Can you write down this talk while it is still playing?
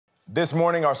This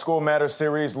morning, our School Matters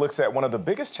series looks at one of the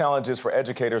biggest challenges for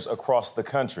educators across the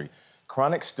country,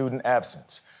 chronic student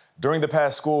absence. During the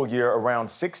past school year, around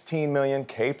 16 million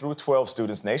K-12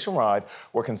 students nationwide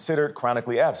were considered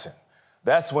chronically absent.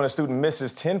 That's when a student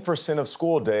misses 10% of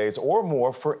school days or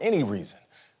more for any reason.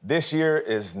 This year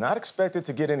is not expected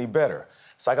to get any better.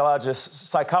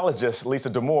 Psychologist Lisa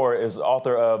Damour is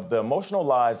author of The Emotional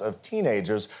Lives of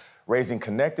Teenagers, Raising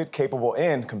Connected, Capable,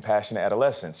 and Compassionate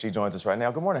Adolescents. She joins us right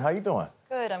now. Good morning. How are you doing?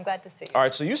 Good. I'm glad to see you. All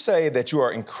right. So you say that you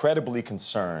are incredibly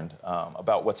concerned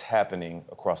about what's happening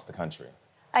across the country.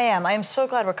 I am. I am so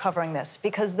glad we're covering this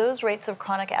because those rates of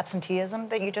chronic absenteeism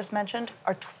that you just mentioned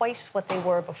are twice what they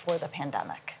were before the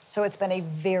pandemic. So it's been a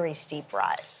very steep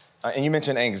rise. And you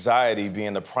mentioned anxiety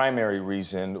being the primary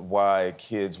reason why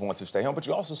kids want to stay home, but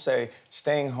you also say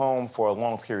staying home for a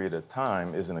long period of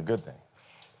time isn't a good thing.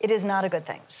 It is not a good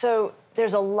thing. So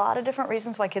there's a lot of different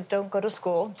reasons why kids don't go to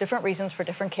school, different reasons for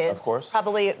different kids. Of course.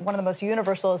 Probably one of the most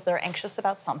universal is they're anxious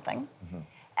about something.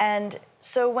 And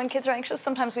so when kids are anxious,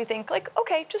 sometimes we think, like,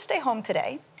 okay, just stay home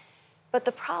today. But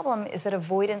the problem is that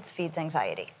avoidance feeds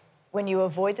anxiety. When you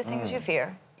avoid the things you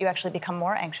fear, you actually become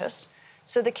more anxious.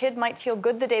 So the kid might feel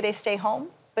good the day they stay home,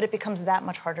 but it becomes that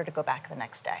much harder to go back the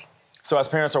next day. So as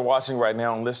parents are watching right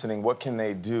now and listening, what can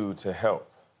they do to help?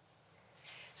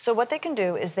 So what they can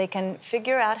do is they can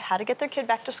figure out how to get their kid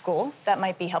back to school. That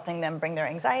might be helping them bring their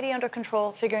anxiety under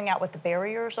control, figuring out what the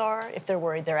barriers are. If they're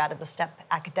worried they're out of the step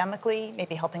academically,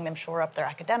 maybe helping them shore up their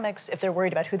academics. If they're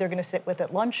worried about who they're going to sit with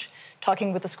at lunch,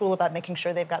 talking with the school about making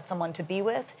sure they've got someone to be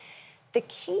with. The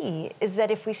key is that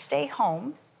if we stay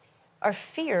home, our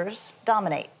fears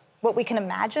dominate. What we can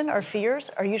imagine, our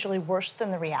fears, are usually worse than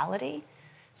the reality.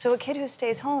 So a kid who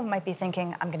stays home might be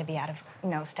thinking, I'm going to be out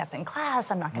of, step in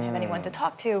class, I'm not going to have anyone to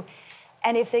talk to.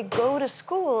 And if they go to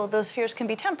school, those fears can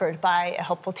be tempered by a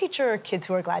helpful teacher, kids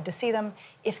who are glad to see them.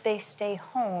 If they stay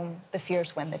home, the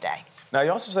fears win the day. Now,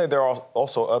 you also say there are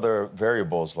also other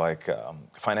variables like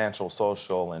financial,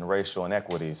 social, and racial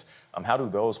inequities. How do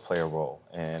those play a role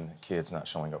in kids not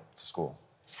showing up to school?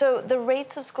 So the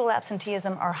rates of school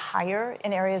absenteeism are higher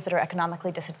in areas that are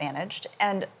economically disadvantaged.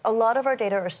 And a lot of our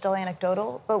data are still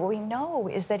anecdotal, but what we know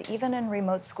is that even in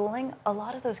remote schooling, a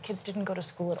lot of those kids didn't go to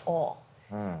school at all.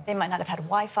 They might not have had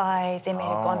Wi-Fi, they may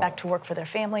have gone back to work for their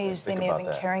families, they may have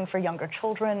been caring for younger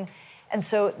children. And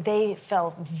so they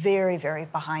fell very, very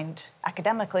behind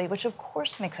academically, which of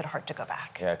course makes it hard to go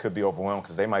back. Yeah, it could be overwhelmed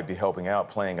because they might be helping out,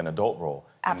 playing an adult role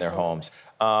in their homes.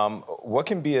 What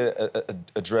can be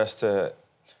addressed to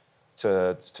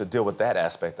deal with that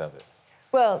aspect of it?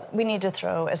 Well, we need to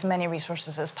throw as many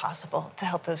resources as possible to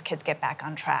help those kids get back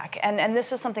on track. And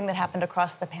this is something that happened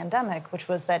across the pandemic, which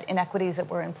was that inequities that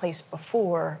were in place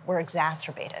before were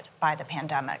exacerbated by the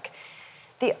pandemic.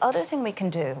 The other thing we can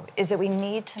do is that we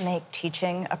need to make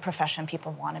teaching a profession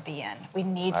people want to be in. We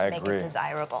need to make it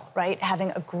desirable, right?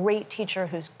 Having a great teacher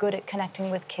who's good at connecting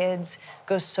with kids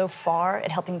goes so far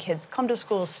at helping kids come to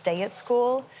school, stay at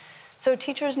school. So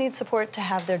teachers need support to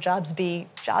have their jobs be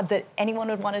jobs that anyone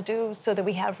would want to do so that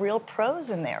we have real pros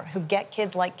in there who get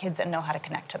kids, like kids, and know how to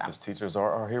connect to them. Because teachers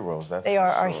are our heroes, that's They are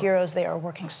our heroes. They are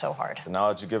working so hard. The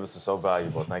knowledge you give us is so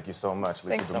valuable. Thank you so much,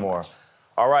 Lisa Damour. So much.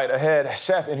 All right, ahead,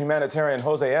 chef and humanitarian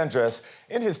Jose Andres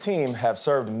and his team have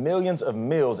served millions of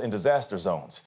meals in disaster zones.